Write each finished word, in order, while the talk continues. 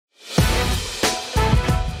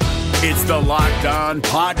It's the Locked On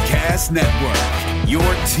Podcast Network, your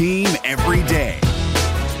team every day.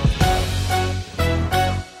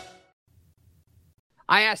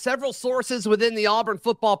 I asked several sources within the Auburn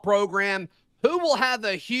football program who will have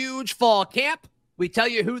a huge fall camp. We tell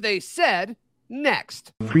you who they said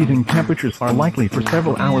next. Freezing temperatures are likely for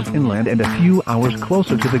several hours inland and a few hours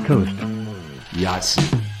closer to the coast. Yes.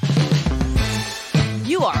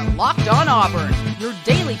 You are Locked On Auburn, your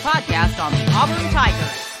daily podcast on the Auburn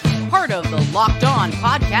Tigers. Part of the Locked On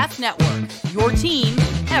Podcast Network, your team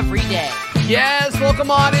every day. Yes, welcome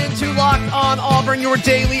on into Locked On Auburn, your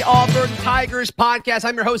daily Auburn Tigers podcast.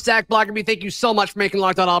 I'm your host, Zach Blackerby. Thank you so much for making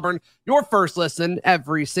Locked On Auburn your first listen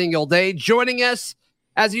every single day. Joining us,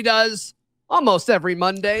 as he does almost every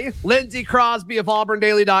Monday, Lindsey Crosby of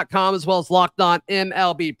AuburnDaily.com, as well as Locked On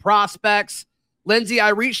MLB Prospects. Lindsey, I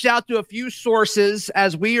reached out to a few sources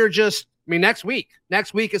as we are next week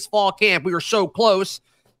is fall camp. We were so close.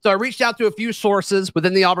 So I reached out to a few sources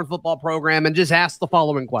within the Auburn football program and just asked the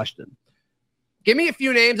following question. Give me a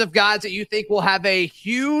few names of guys that you think will have a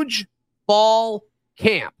huge fall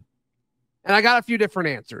camp. And I got a few different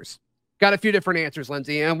answers.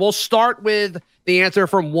 Lindsey. And we'll start with the answer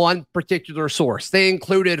from one particular source. They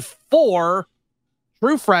included 4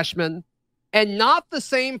 true freshmen, and not the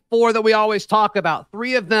same 4 that we always talk about.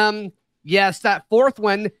 3 of them, yes, that 4th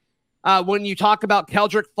one, when you talk about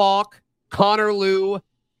Keldrick Falk, Connor Lew,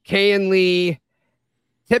 Kayan Lee,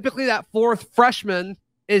 typically that 4th freshman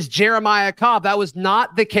is Jeremiah Cobb. That was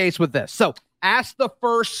not the case with this. So ask the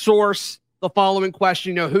first source the following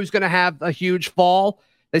question, who's going to have a huge fall?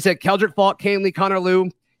 They said Keldrick Falk, Kayan Lee, Connor Lew,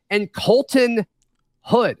 and Colton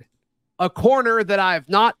Hood, a corner that I've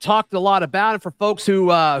not talked a lot about. And for folks who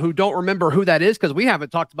don't remember who that is, because we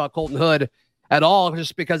haven't talked about Colton Hood at all,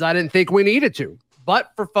 just because I didn't think we needed to.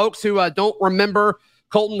 But for folks who don't remember,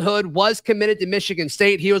 Colton Hood was committed to Michigan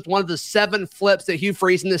State. He was one of the 7 flips that Hugh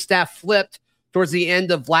Freeze and the staff flipped towards the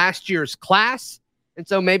end of last year's class. And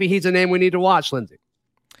so maybe he's a name we need to watch, Lindsey.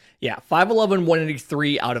 Yeah, 5'11",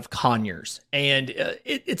 183 out of Conyers. And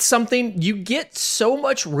it's something, you get so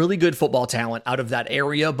much really good football talent out of that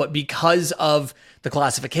area, but because of the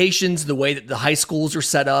classifications, the way that the high schools are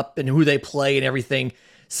set up and who they play and everything,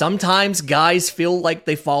 sometimes guys feel like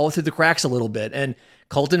they fall through the cracks a little bit. And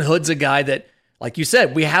Colton Hood's a guy that, like you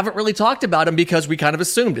said, we haven't really talked about him because we kind of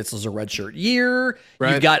assumed this was a redshirt year.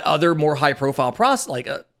 Right. You've got other more high-profile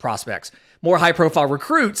prospects, more high-profile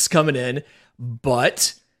recruits coming in,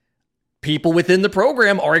 but people within the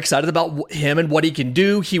program are excited about him and what he can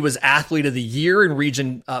do. He was Athlete of the Year in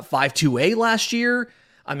Region 5-2A last year.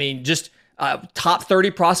 I mean, just top 30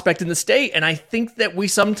 prospect in the state. And I think that we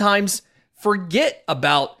sometimes forget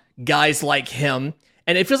about guys like him.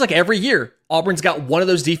 And it feels like every year, Auburn's got one of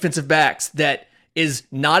those defensive backs that is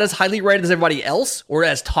not as highly rated as everybody else or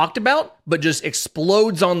as talked about, but just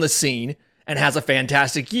explodes on the scene and has a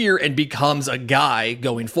fantastic year and becomes a guy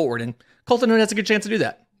going forward. And Colton Hood has a good chance to do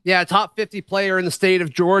that. Yeah, top 50 player in the state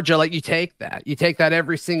of Georgia. Like, you take that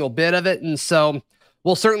every single bit of it. And so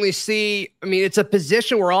we'll certainly see. I mean, it's a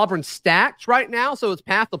position where Auburn's stacked right now, so its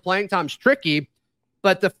path to playing time's tricky.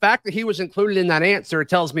 But the fact that he was included in that answer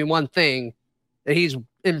tells me one thing, that he's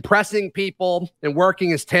impressing people and working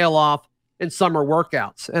his tail off in summer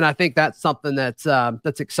workouts. And I think that's something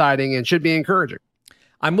that's exciting and should be encouraging.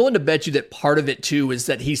 I'm willing to bet you that part of it, too, is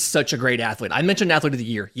that he's such a great athlete. I mentioned Athlete of the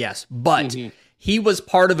Year, yes, but he was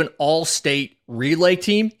part of an all-state relay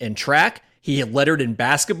team in track. He had lettered in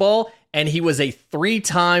basketball, and he was a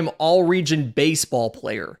 3-time all-region baseball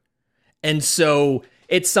player. And so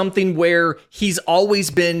it's something where he's always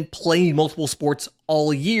been playing multiple sports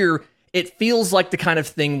all year. It feels like the kind of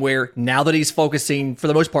thing where now that he's focusing, for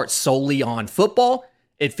the most part, solely on football,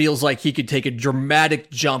 it feels like he could take a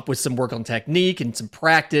dramatic jump with some work on technique and some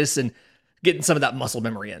practice and getting some of that muscle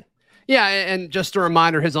memory in. Yeah, and just a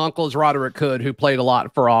reminder, his uncle is Roderick Hood, who played a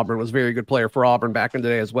lot for Auburn, was a very good player for Auburn back in the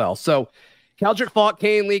day as well. So Keldrick Falk,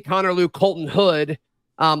 Kayan Lee, Connor Lew, Colton Hood,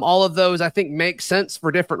 all of those I think make sense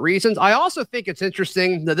for different reasons. I also think it's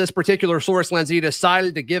interesting that this particular source, Lindsey,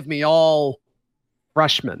 decided to give me all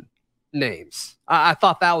freshmen names. I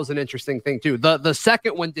thought that was an interesting thing too. The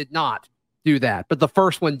second one did not do that, but the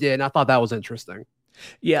first one did, and I thought that was interesting.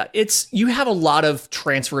 Yeah, you have a lot of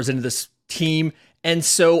transfers into this team. And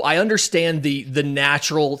so I understand the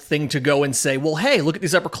natural thing to go and say, well, hey, look at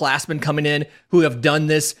these upperclassmen coming in who have done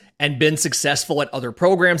this and been successful at other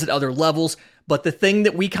programs, at other levels. But the thing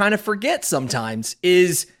that we kind of forget sometimes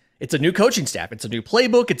is it's a new coaching staff. It's a new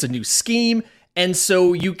playbook. It's a new scheme. And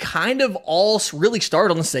so you kind of all really start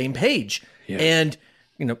on the same page. Yeah. And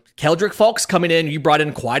Keldrick Falk's coming in. You brought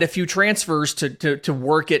in quite a few transfers to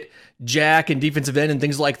work at jack and defensive end and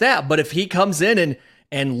things like that. But if he comes in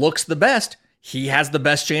and looks the best, he has the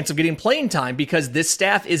best chance of getting playing time because this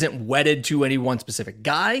staff isn't wedded to any one specific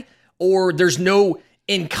guy, or there's no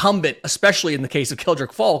incumbent, especially in the case of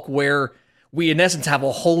Keldrick Falk, where we in essence have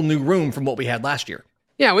a whole new room from what we had last year.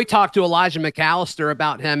 Yeah, we talked to Elijah McAllister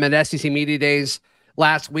about him at SEC Media Days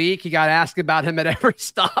last week. He got asked about him at every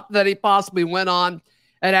stop that he possibly went on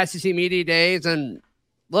at SEC Media Days. And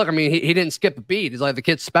look, I mean, he didn't skip a beat. He's like, the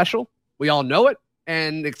kid's special. We all know it,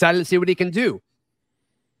 and excited to see what he can do.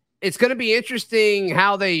 It's going to be interesting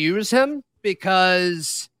how they use him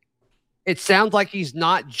because it sounds like he's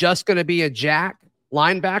not just going to be a jack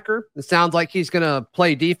linebacker. It sounds like he's going to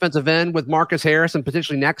play defensive end with Marcus Harris and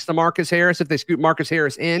potentially next to Marcus Harris if they scoot Marcus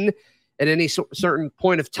Harris in at any certain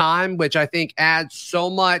point of time, which I think adds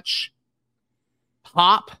so much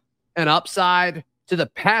pop and upside to the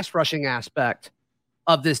pass rushing aspect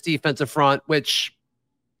of this defensive front, which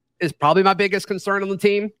is probably my biggest concern on the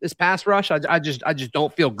team, is pass rush. I just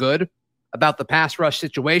don't feel good about the pass rush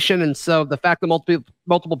situation. And so the fact that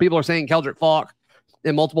multiple people are saying Keldrick Falk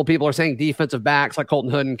and multiple people are saying defensive backs like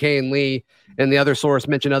Colton Hood and Kane Lee, and the other source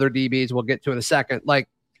mentioned other DBs we'll get to in a second. Like,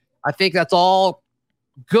 I think that's all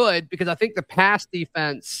good because I think the pass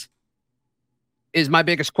defense is my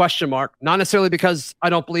biggest question mark. Not necessarily because I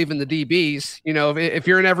don't believe in the DBs. You know, if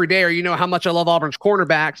you're an everydayer, you know how much I love Auburn's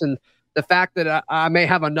cornerbacks, and the fact that I may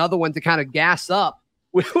have another one to kind of gas up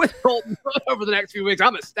with Colton Hood over the next few weeks,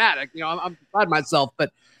 I'm ecstatic. You know, I'm beside myself,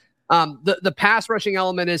 but the pass rushing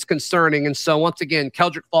element is concerning. And so once again,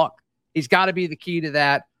 Keldrick Falk, he's got to be the key to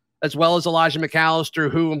that, as well as Elijah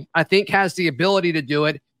McAllister, who I think has the ability to do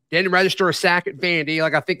it. Didn't register a sack at Vandy.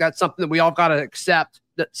 Like, I think that's something that we all got to accept,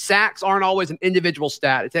 that sacks aren't always an individual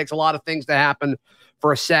stat. It takes a lot of things to happen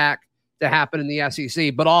for a sack to happen in the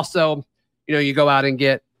SEC, but also, you know, you go out and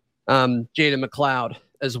get Jaden McLeod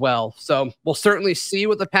as well. So we'll certainly see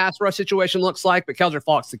what the pass rush situation looks like, but Keldrick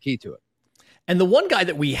Falk's the key to it. And the one guy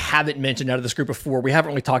that we haven't mentioned out of this group before, we haven't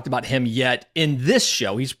really talked about him yet in this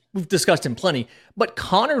show. We've discussed him plenty, but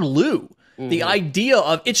Connor Lew, the idea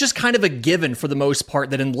of it's just kind of a given for the most part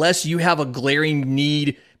that unless you have a glaring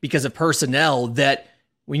need because of personnel, that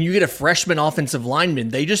when you get a freshman offensive lineman,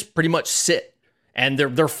 they just pretty much sit. And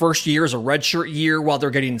their first year is a redshirt year while they're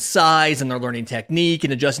getting size and they're learning technique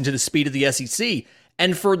and adjusting to the speed of the SEC.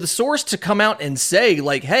 And for the source to come out and say,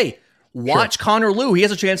 like, hey, watch Connor Lew, he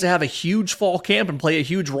has a chance to have a huge fall camp and play a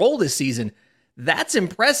huge role this season. That's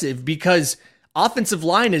impressive because offensive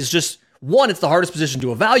line is just, one, it's the hardest position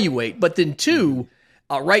to evaluate. But then two,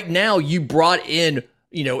 right now you brought in,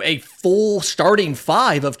 you know, a full starting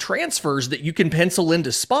five of transfers that you can pencil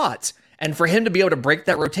into spots. And for him to be able to break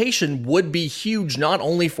that rotation would be huge, not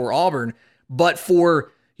only for Auburn, but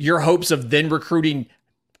for your hopes of then recruiting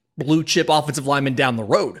blue chip offensive linemen down the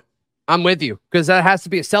road. I'm with you because that has to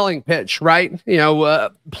be a selling pitch, right? You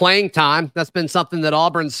know, playing time. That's been something that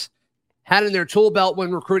Auburn's had in their tool belt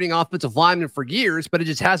when recruiting offensive linemen for years, but it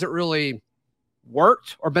just hasn't really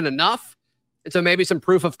worked or been enough. And so maybe some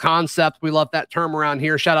proof of concept. We love that term around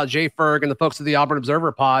here. Shout out Jay Ferg and the folks of the Auburn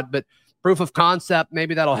Observer Pod, but proof of concept,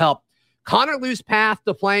 maybe that'll help. Connor Lew's path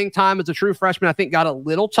to playing time as a true freshman, I think, got a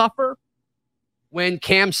little tougher when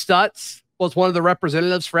Cam Stutz was one of the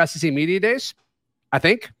representatives for SEC Media Days. I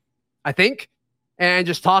think. And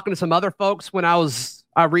just talking to some other folks when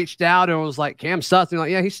I reached out and was like, Cam Stutz, and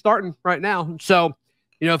like, yeah, he's starting right now. So,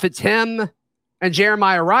 you know, if it's him and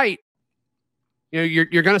Jeremiah Wright, you know,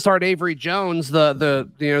 you're going to start Avery Jones,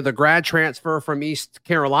 the grad transfer from East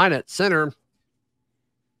Carolina at center.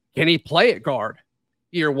 Can he play at guard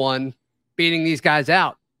year one, beating these guys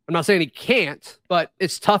out? I'm not saying he can't, but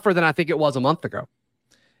it's tougher than I think it was a month ago.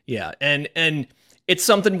 Yeah, and it's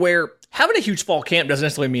something where having a huge fall camp doesn't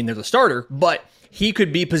necessarily mean they're the starter, but he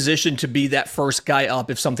could be positioned to be that first guy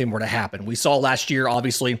up if something were to happen. We saw last year,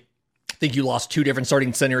 obviously, I think you lost two different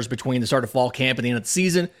starting centers between the start of fall camp and the end of the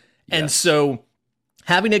season. Yes. And so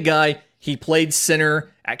having a guy, he played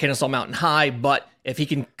center at Kennesaw Mountain High, but if he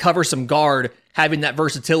can cover some guard, having that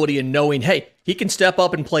versatility and knowing, hey, he can step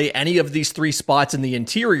up and play any of these three spots in the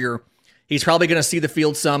interior. He's probably going to see the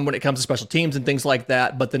field some when it comes to special teams and things like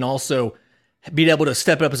that, but then also being able to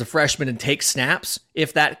step up as a freshman and take snaps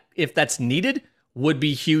if that's needed would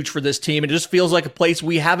be huge for this team. And it just feels like a place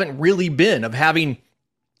we haven't really been, of having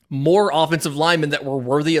more offensive linemen that were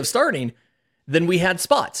worthy of starting than we had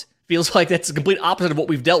spots. Feels like that's the complete opposite of what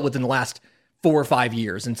we've dealt with in the last 4 or 5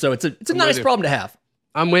 years. And so it's a nice problem to have.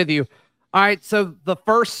 I'm with you. All right, so the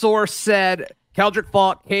first source said Keldrick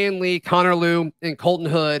Falk, Kane Lee, Connor Lew, and Colton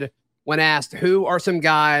Hood when asked who are some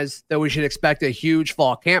guys that we should expect a huge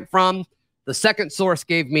fall camp from. The second source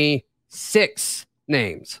gave me 6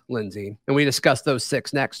 names, Lindsay, and we discussed those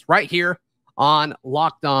 6 next, right here on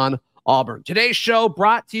Locked On Auburn. Today's show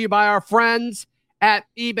brought to you by our friends at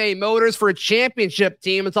eBay Motors. For a championship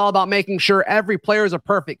team, it's all about making sure every player is a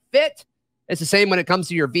perfect fit. It's the same when it comes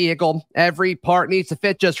to your vehicle. Every part needs to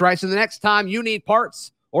fit just right. So the next time you need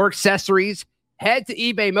parts or accessories, head to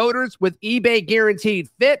eBay Motors. With eBay Guaranteed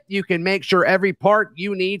Fit, you can make sure every part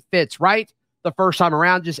you need fits right the first time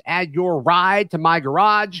around. Just add your ride to My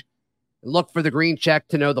Garage. Look for the green check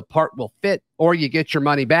to know the part will fit, or you get your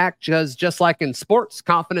money back. Because just like in sports,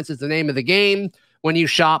 confidence is the name of the game when you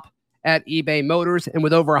shop at eBay Motors. And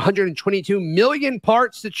with over 122 million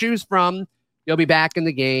parts to choose from, you'll be back in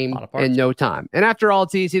the game in no time. And after all,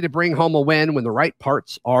 it's easy to bring home a win when the right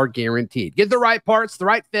parts are guaranteed. Get the right parts, the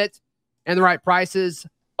right fit, and the right prices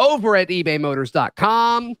over at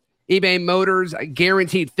ebaymotors.com. eBay Motors,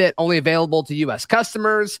 Guaranteed Fit, only available to U.S.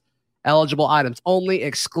 customers. Eligible items only.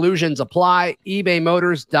 Exclusions apply.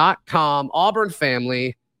 ebaymotors.com. Auburn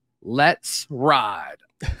family, let's ride.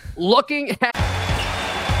 Looking at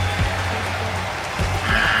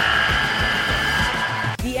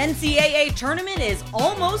The NCAA tournament is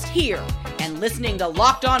almost here, and listening to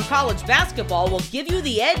Locked On College Basketball will give you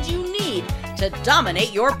the edge you need to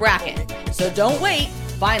dominate your bracket. So don't wait.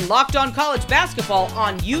 Find Locked On College Basketball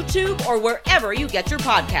on YouTube or wherever you get your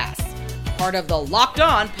podcasts. Part of the Locked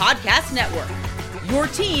On Podcast Network. Your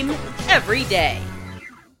team every day.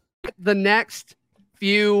 the next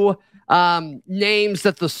few names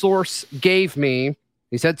that the source gave me,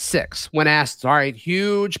 he said 6 when asked, all right,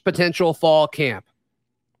 huge potential fall camp.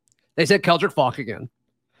 They said Keldrick Falk again.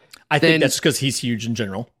 I think that's because he's huge in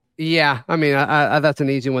general. Yeah, I mean, that's an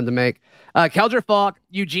easy one to make. Keldrick Falk,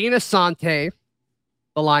 Eugene Asante,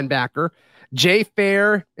 the linebacker, Jay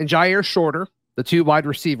Fair and Jair Shorter, the 2 wide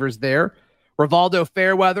receivers there. Rivaldo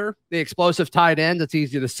Fairweather, the explosive tight end. That's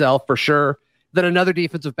easy to sell for sure. Then another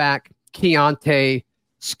defensive back, Keontae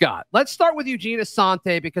Scott. Let's start with Eugene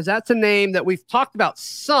Asante because that's a name that we've talked about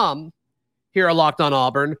some here at Locked On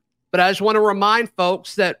Auburn. But I just want to remind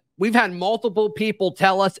folks that we've had multiple people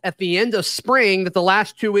tell us at the end of spring that the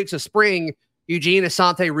last 2 weeks of spring, Eugene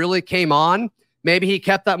Asante really came on. Maybe he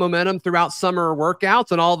kept that momentum throughout summer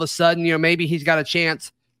workouts, and all of a sudden, maybe he's got a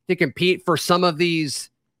chance to compete for some of these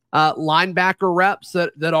linebacker reps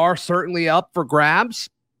that are certainly up for grabs.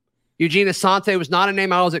 Eugene Asante was not a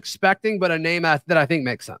name I was expecting, but a name that I think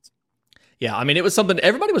makes sense. Yeah, I mean, it was something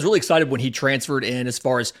everybody was really excited when he transferred in as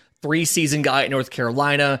far as 3-season guy at North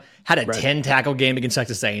Carolina, had a 10-tackle game against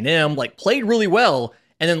Texas A&M, played really well.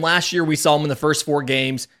 And then last year we saw him in the first 4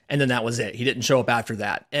 games, and then that was it. He didn't show up after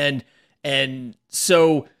that. And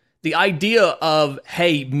so the idea of,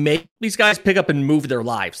 hey, make these guys pick up and move their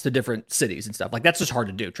lives to different cities and stuff, that's just hard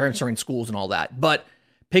to do, transferring schools and all that. But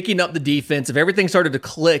picking up the defense, if everything started to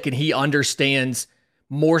click and he understands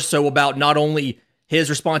more so about not only his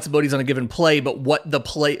responsibilities on a given play, but what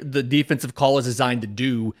the defensive call is designed to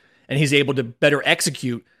do, and he's able to better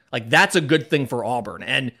execute, that's a good thing for Auburn.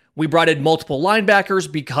 And we brought in multiple linebackers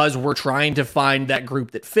because we're trying to find that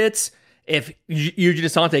group that fits. If Eugene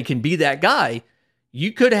Asante can be that guy,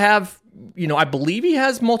 you could have, I believe he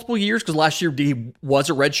has multiple years because last year he was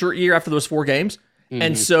a redshirt year after those 4 games. Mm-hmm.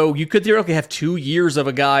 And so you could theoretically have 2 years of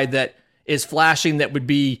a guy that is flashing that would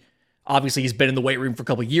be, obviously he's been in the weight room for a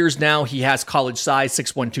couple of years now. He has college size,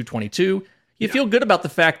 6'1", 222. You feel good about the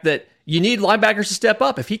fact that you need linebackers to step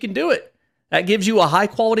up. If he can do it, that gives you a high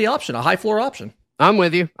quality option, a high floor option. I'm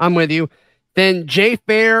with you. Then Jay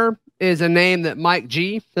Fair is a name that Mike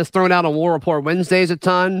G has thrown out on War Report Wednesdays a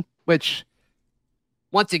ton, which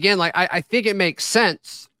once again, I think it makes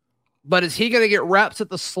sense, but is he going to get reps at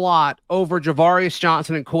the slot over Javarius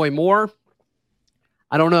Johnson and Coy Moore?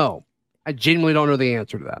 I don't know. I genuinely don't know the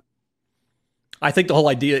answer to that. I think the whole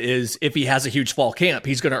idea is if he has a huge fall camp,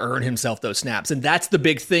 he's going to earn himself those snaps. And that's the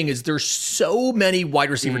big thing is there's so many wide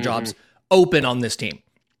receiver jobs open on this team.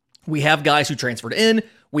 We have guys who transferred in.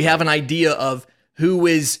 We have an idea of who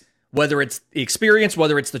is, whether it's the experience,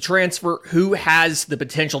 whether it's the transfer, who has the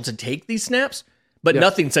potential to take these snaps, but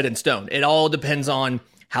nothing's set in stone. It all depends on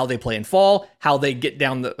how they play in fall, how they get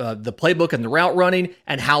down the playbook and the route running,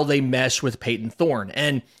 and how they mesh with Peyton Thorne.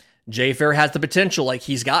 And Jay Fair has the potential.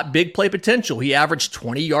 He's got big play potential. He averaged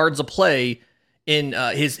 20 yards a play in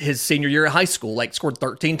his senior year at high school, scored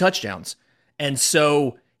 13 touchdowns. And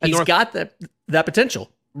so he's got that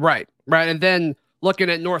potential. Right. And then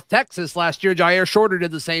looking at North Texas last year, Jair Shorter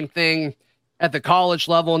did the same thing at the college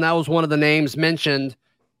level, and that was one of the names mentioned.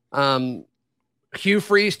 Hugh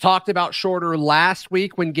Freeze talked about Shorter last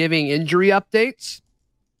week when giving injury updates.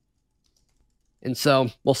 And so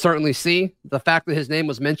we'll certainly see. The fact that his name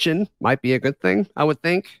was mentioned might be a good thing, I would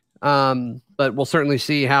think. But we'll certainly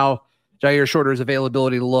see how Jair Shorter's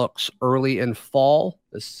availability looks early in fall,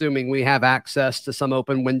 assuming we have access to some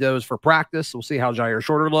open windows for practice. We'll see how Jair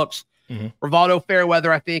Shorter looks. Rivaldo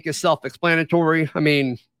Fairweather, I think, is self-explanatory. I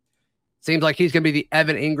mean, seems like he's going to be the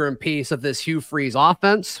Evan Ingram piece of this Hugh Freeze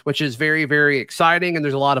offense, which is very, very exciting, and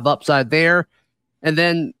there's a lot of upside there. And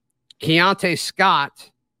then Keontae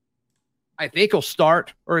Scott, I think he'll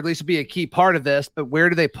start, or at least be a key part of this, but where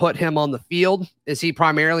do they put him on the field? Is he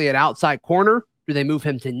primarily at outside corner? Do they move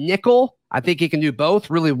him to nickel? I think he can do both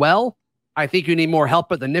really well. I think you need more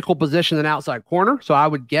help at the nickel position than outside corner, so I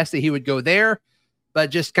would guess that he would go there. But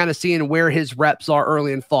just kind of seeing where his reps are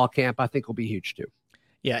early in fall camp, I think will be huge too.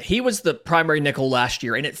 Yeah, he was the primary nickel last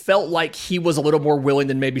year, and it felt like he was a little more willing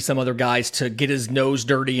than maybe some other guys to get his nose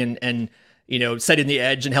dirty and setting the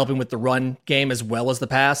edge and helping with the run game as well as the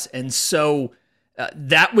pass. And so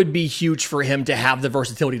that would be huge for him to have the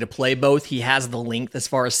versatility to play both. He has the length as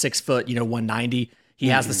far as 6 foot, 190. He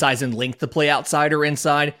has the size and length to play outside or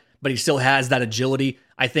inside, but he still has that agility.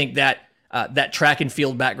 I think that that track and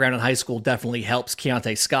field background in high school definitely helps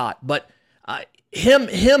Keontae Scott. But him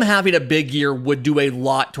having a big year would do a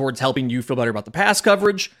lot towards helping you feel better about the pass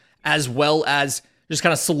coverage, as well as just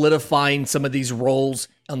kind of solidifying some of these roles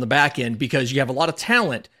on the back end, because you have a lot of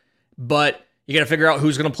talent, but you got to figure out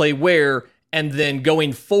who's going to play where. And then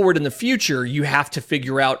going forward in the future, you have to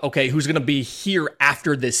figure out, okay, who's going to be here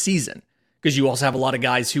after this season? Because you also have a lot of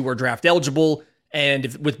guys who are draft eligible,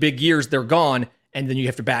 and with big years, they're gone, and then you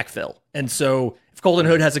have to backfill. And so if Colton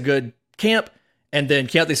Hood has a good camp, and then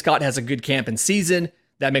Keontae Scott has a good camp and season,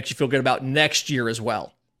 that makes you feel good about next year as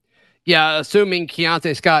well. Yeah, assuming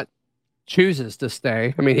Keontae Scott chooses to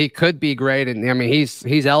stay. I mean, he could be great, and I mean,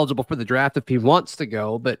 he's eligible for the draft if he wants to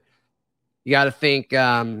go, but you got to think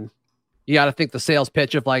the sales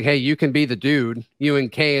pitch of like, hey, you can be the dude. You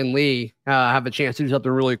and Kay and Lee have a chance to do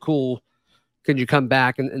something really cool. Could you come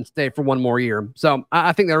back and stay for one more year? So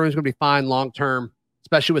I think that room's going to be fine long-term,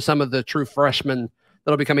 especially with some of the true freshmen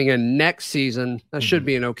that'll be coming in next season. That should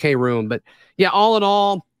be an okay room. But yeah, all in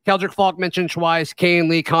all, Keldrick Falk mentioned twice, Kay and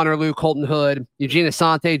Lee, Connor Liu, Colton Hood, Eugene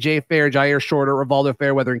Asante, Jay Fair, Jair Shorter, Rivaldo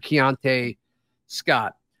Fairweather, and Keontae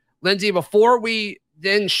Scott. Lindsay, before we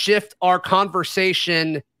then shift our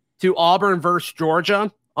conversation to Auburn versus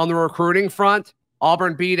Georgia on the recruiting front,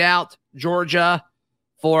 Auburn beat out Georgia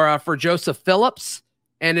for Joseph Phillips,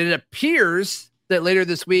 and it appears that later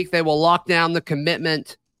this week they will lock down the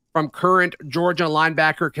commitment from current Georgia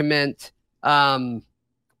linebacker commit DeMarcus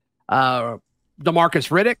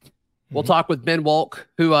Riddick. We'll talk with Ben Wolk,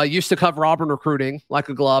 who used to cover Auburn recruiting like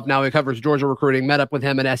a glove. Now he covers Georgia recruiting. Met up with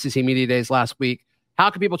him at SEC Media Days last week.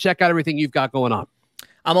 How can people check out everything you've got going on?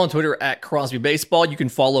 I'm on Twitter at Crosby Baseball. You can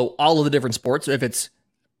follow all of the different sports. If it's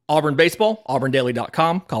Auburn baseball,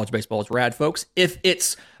 auburndaily.com. College baseball is rad, folks. If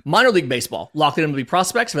it's minor league baseball, Locked In MLB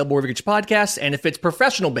Prospects, available wherever you get your podcasts. And if it's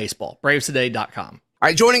professional baseball, bravestoday.com. All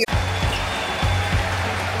right, joining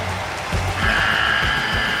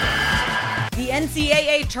The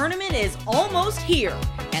NCAA tournament is almost here,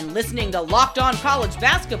 and listening to Locked On College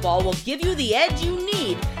Basketball will give you the edge you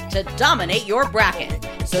need to dominate your bracket.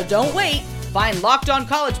 So don't wait. Find Locked On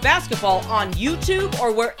College Basketball on YouTube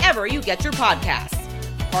or wherever you get your podcasts.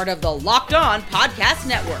 Part of the Locked On Podcast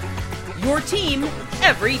Network. Your team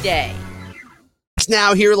every day. It's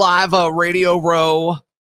now here live, Radio Row.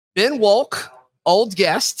 Ben Wolk, old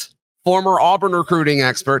guest, former Auburn recruiting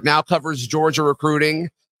expert, now covers Georgia recruiting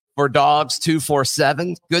for Dogs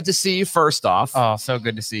 247. Good to see you, first off. Oh, so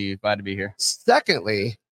good to see you. Glad to be here.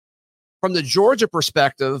 Secondly, from the Georgia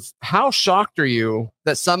perspective, how shocked are you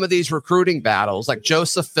that some of these recruiting battles, like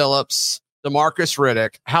Joseph Phillips, DeMarcus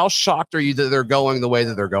Riddick, how shocked are you that they're going the way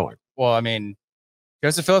that they're going? Well, I mean,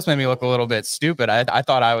 Joseph Phillips made me look a little bit stupid. I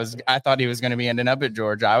thought he was going to be ending up at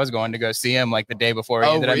Georgia. I was going to go see him like the day before he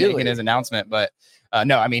ended up making his announcement. But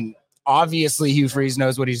no, I mean, obviously Hugh Freeze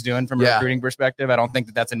knows what he's doing from a recruiting perspective. I don't think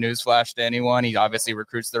that that's a newsflash to anyone. He obviously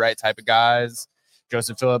recruits the right type of guys.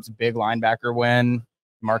 Joseph Phillips, big linebacker win.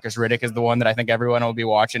 Marcus Riddick is the one that I think everyone will be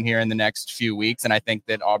watching here in the next few weeks. And I think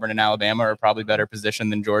that Auburn and Alabama are probably better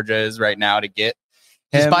positioned than Georgia is right now to get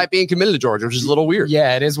him. Despite being committed to Georgia, which is a little weird.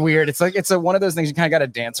 Yeah, it is weird. It's like, one of those things you kind of got to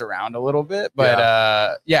dance around a little bit. But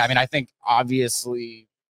I mean, I think obviously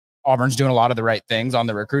Auburn's doing a lot of the right things on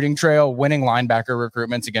the recruiting trail. Winning linebacker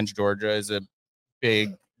recruitments against Georgia is a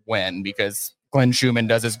big win because Glenn Schumann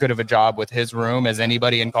does as good of a job with his room as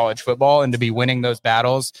anybody in college football. And to be winning those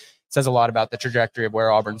battles says a lot about the trajectory of where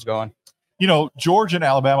Auburn's going. Georgia and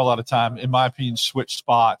Alabama a lot of time, in my opinion, switch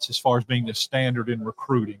spots as far as being the standard in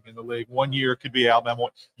recruiting in the league. 1 year it could be Alabama.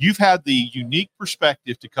 You've had the unique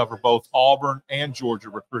perspective to cover both Auburn and Georgia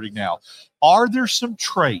recruiting now. Are there some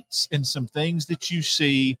traits and some things that you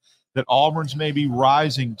see that Auburn's maybe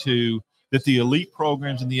rising to that the elite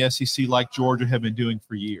programs in the SEC like Georgia have been doing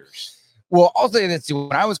for years? Well, I'll say this too.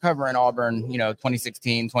 When I was covering Auburn,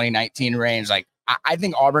 2016, 2019 range, I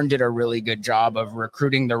think Auburn did a really good job of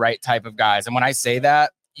recruiting the right type of guys. And when I say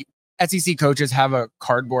that, SEC coaches have a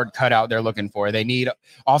cardboard cutout they're looking for. They need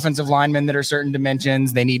offensive linemen that are certain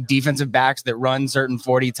dimensions. They need defensive backs that run certain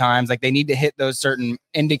 40 times. They need to hit those certain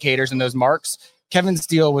indicators and those marks. Kevin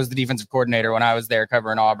Steele was the defensive coordinator when I was there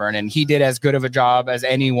covering Auburn, and he did as good of a job as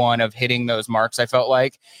anyone of hitting those marks, I felt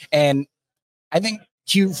like. And I think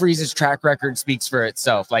Hugh Freeze's track record speaks for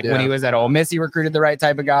itself. When he was at Ole Miss, he recruited the right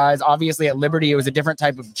type of guys. Obviously at Liberty, it was a different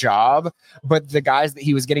type of job, but the guys that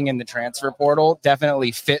he was getting in the transfer portal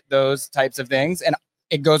definitely fit those types of things. And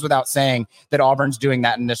it goes without saying that Auburn's doing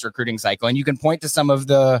that in this recruiting cycle. And you can point to some of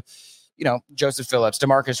the, Joseph Phillips,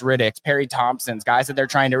 DeMarcus Riddick, Perry Thompson's guys that they're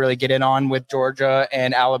trying to really get in on with Georgia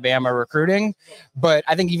and Alabama recruiting. But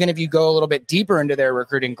I think even if you go a little bit deeper into their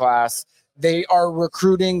recruiting class, they are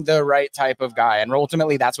recruiting the right type of guy. And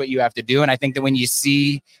ultimately that's what you have to do. And I think that when you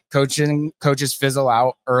see coaches fizzle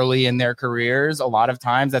out early in their careers, a lot of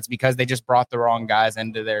times that's because they just brought the wrong guys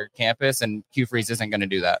into their campus, and Hugh Freeze isn't going to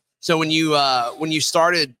do that. So when you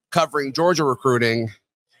started covering Georgia recruiting,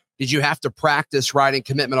 did you have to practice writing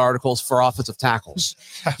commitment articles for offensive tackles?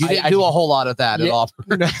 You didn't do a whole lot of that at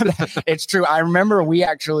Auburn. It's true. I remember we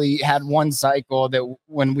actually had one cycle that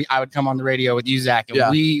when I would come on the radio with you, Zach,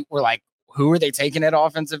 and we were like, who are they taking at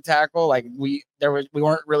offensive tackle? We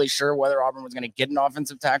weren't really sure whether Auburn was going to get an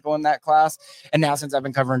offensive tackle in that class. And now, since I've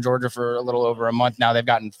been covering Georgia for a little over a month now, they've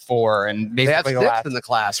gotten 4, and basically they have 6 in the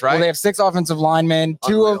class, right? Well, they have 6 offensive linemen.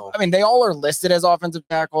 They all are listed as offensive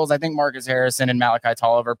tackles. I think Marcus Harrison and Malachi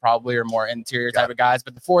Tolliver probably are more interior type of guys,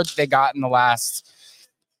 but the 4 that they got in the last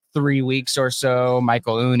 3 weeks or so,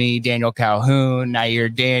 Michael Uni, Daniel Calhoun, Nair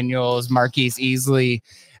Daniels, Marquise Easley.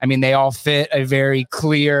 They all fit a very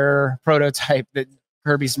clear prototype that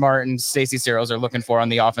Kirby Smart and Stacey Searles are looking for on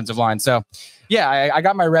the offensive line. So, I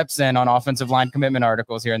got my reps in on offensive line commitment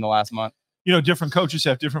articles here in the last month. Different coaches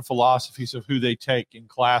have different philosophies of who they take in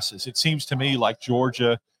classes. It seems to me like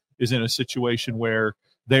Georgia is in a situation where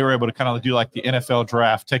they were able to kind of do like the NFL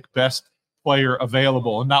draft, take best player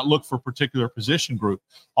available and not look for a particular position group.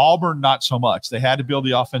 Auburn, not so much. They had to build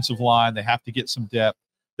the offensive line. They have to get some depth.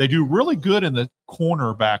 They do really good in the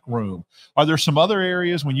cornerback room. Are there some other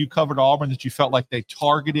areas when you covered Auburn that you felt like they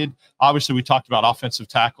targeted? Obviously, we talked about offensive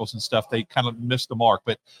tackles and stuff. They kind of missed the mark.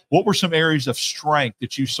 But what were some areas of strength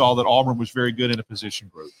that you saw that Auburn was very good in a position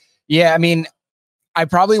group? Yeah, I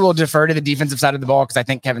probably will defer to the defensive side of the ball because I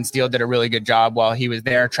think Kevin Steele did a really good job while he was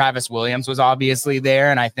there. Travis Williams was obviously there,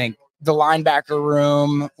 and I think the linebacker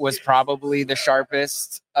room was probably the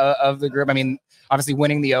sharpest of the group. Obviously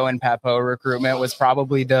winning the Owen Papo recruitment was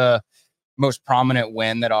probably the most prominent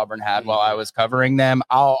win that Auburn had while I was covering them.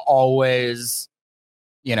 I'll always,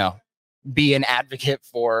 be an advocate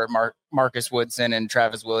for Marcus Woodson and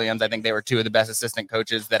Travis Williams. I think they were 2 of the best assistant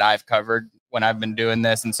coaches that I've covered when I've been doing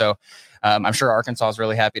this. And so I'm sure Arkansas is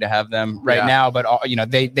really happy to have them right now, but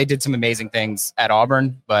they did some amazing things at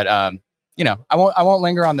Auburn, but I won't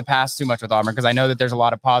linger on the past too much with Auburn because I know that there's a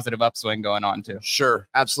lot of positive upswing going on too. Sure,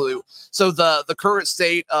 absolutely. So the current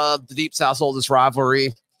state of the Deep South's oldest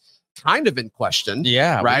rivalry kind of in question.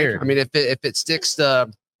 Yeah, right. Weird. If it sticks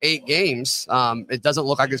to 8 games, it doesn't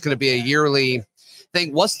look like it's going to be a yearly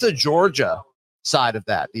thing. What's the Georgia side of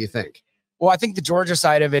that, do you think? Well, I think the Georgia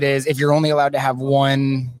side of it is if you're only allowed to have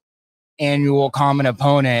one annual common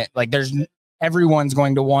opponent, everyone's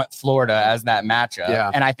going to want Florida as that matchup.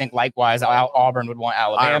 Yeah. And I think likewise, Auburn would want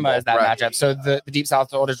Alabama as that matchup. So the Deep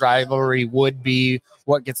South's oldest rivalry would be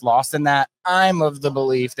what gets lost in that. I'm of the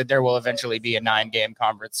belief that there will eventually be a 9-game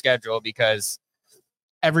conference schedule because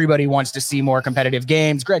everybody wants to see more competitive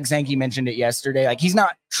games. Greg Sankey mentioned it yesterday. He's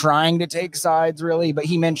not trying to take sides really, but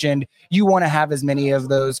he mentioned you want to have as many of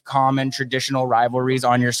those common traditional rivalries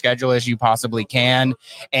on your schedule as you possibly can.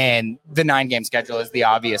 And the 9-game schedule is the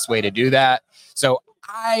obvious way to do that. So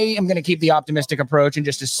I am going to keep the optimistic approach and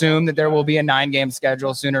just assume that there will be a 9-game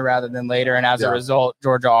schedule sooner rather than later. And as a result,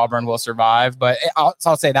 Georgia-Auburn will survive. But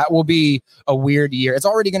I'll say that will be a weird year. It's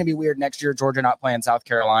already going to be weird next year, Georgia not playing South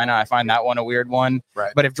Carolina. I find that one a weird one.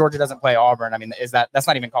 Right. But if Georgia doesn't play Auburn, that's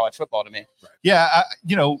not even college football to me. Right. Yeah,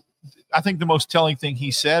 I think the most telling thing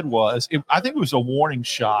he said was, I think it was a warning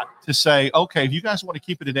shot to say, okay, if you guys want to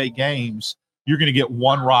keep it at 8 games, you're going to get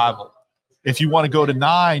one rival. If you want to go to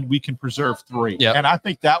 9, we can preserve 3. Yep. And I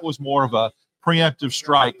think that was more of a preemptive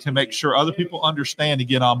strike to make sure other people understand to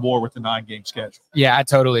get on board with the 9-game schedule. Yeah, I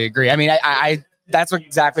totally agree. I mean, I that's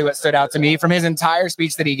exactly what stood out to me from his entire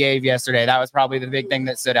speech that he gave yesterday. That was probably the big thing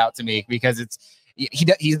that stood out to me, because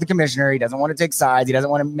he's the commissioner. He doesn't want to take sides. He doesn't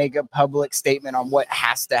want to make a public statement on what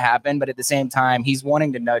has to happen. But at the same time, he's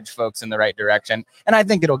wanting to nudge folks in the right direction. And I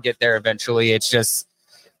think it'll get there eventually. It's just,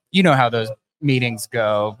 you know how those meetings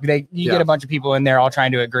go. You get a bunch of people in there all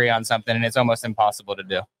trying to agree on something, and it's almost impossible to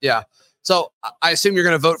do. Yeah. So I assume you're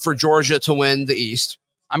going to vote for Georgia to win the East.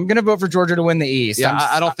 I'm going to vote for Georgia to win the East. Yeah,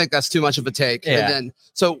 I don't think that's too much of a take. Yeah. And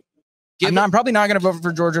then, I'm probably not going to vote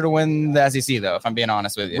for Georgia to win the SEC, though, if I'm being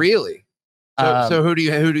honest with you. Really? So who do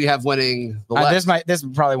you have winning the West?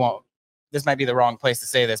 This might be the wrong place to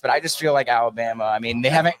say this, but I just feel like Alabama. I mean,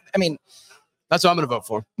 that's what I'm going to vote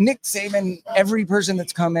for. Nick Saban, every person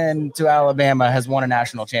that's come in to Alabama has won a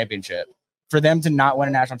national championship. For them to not win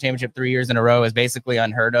a national championship 3 years in a row is basically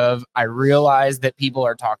unheard of. I realize that people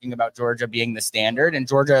are talking about Georgia being the standard, and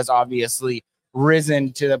Georgia has obviously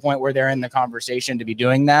risen to the point where they're in the conversation to be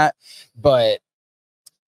doing that. But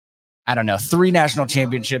I don't know, 3 national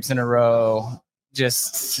championships in a row,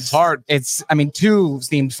 it's hard. 2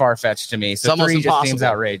 seemed far-fetched to me. So 3 just seems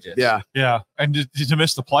outrageous. Yeah. Yeah. And to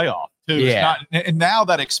miss the playoff too. Yeah. And now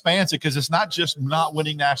that expands it, because it's not just not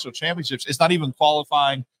winning national championships. It's not even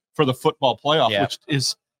qualifying for the football playoff, which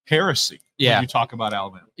is heresy when you talk about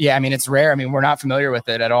Alabama. Yeah, I mean, it's rare. I mean, we're not familiar with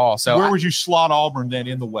it at all. So where would you slot Auburn then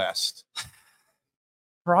in the West?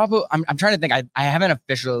 Probably, I'm trying to think. I haven't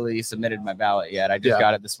officially submitted my ballot yet. I just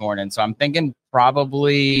got it this morning. So I'm thinking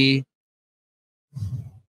probably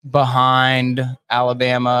behind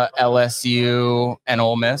Alabama, LSU, and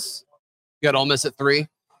Ole Miss. You got Ole Miss at 3?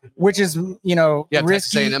 Which is, risky.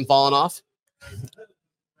 Texas A&M falling off?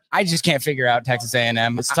 I just can't figure out Texas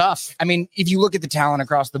A&M. It's tough. I mean, if you look at the talent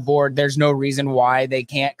across the board, there's no reason why they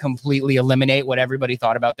can't completely eliminate what everybody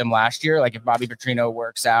thought about them last year. Like if Bobby Petrino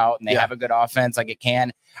works out and they have a good offense, like it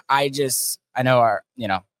can. I know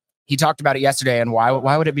he talked about it yesterday, and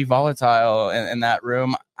why would it be volatile in that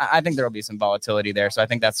room? I think there will be some volatility there. So I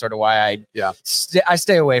think that's sort of why I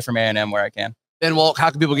stay away from A&M where I can. Ben Walk, how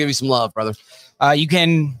can people give you some love, brother? You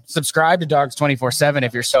can subscribe to Dogs 24/7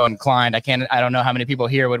 if you're so inclined. I don't know how many people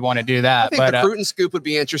here would want to do that. I think the Fruit and Scoop would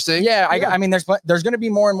be interesting. Yeah, I mean, there's going to be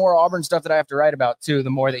more and more Auburn stuff that I have to write about too. The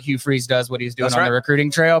more that Hugh Freeze does what he's doing on the recruiting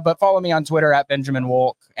trail. But follow me on Twitter at Benjamin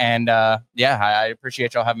Wolk, and I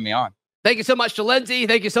appreciate y'all having me on. Thank you so much to Lindsay.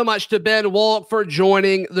 Thank you so much to Ben Wolk for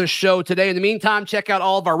joining the show today. In the meantime, check out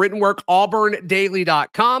all of our written work,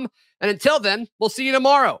 auburndaily.com. And until then, we'll see you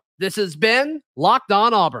tomorrow. This has been Locked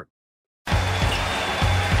On Auburn.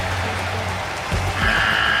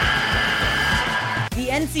 The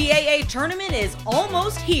NCAA tournament is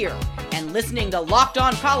almost here, and listening to Locked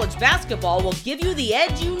On College Basketball will give you the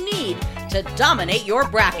edge you need to dominate your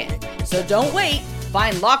bracket. So don't wait.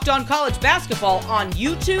 Find Locked On College Basketball on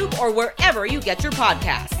YouTube or wherever you get your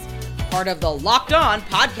podcasts. Part of the Locked On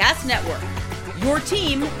Podcast Network. Your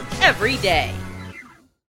team every day.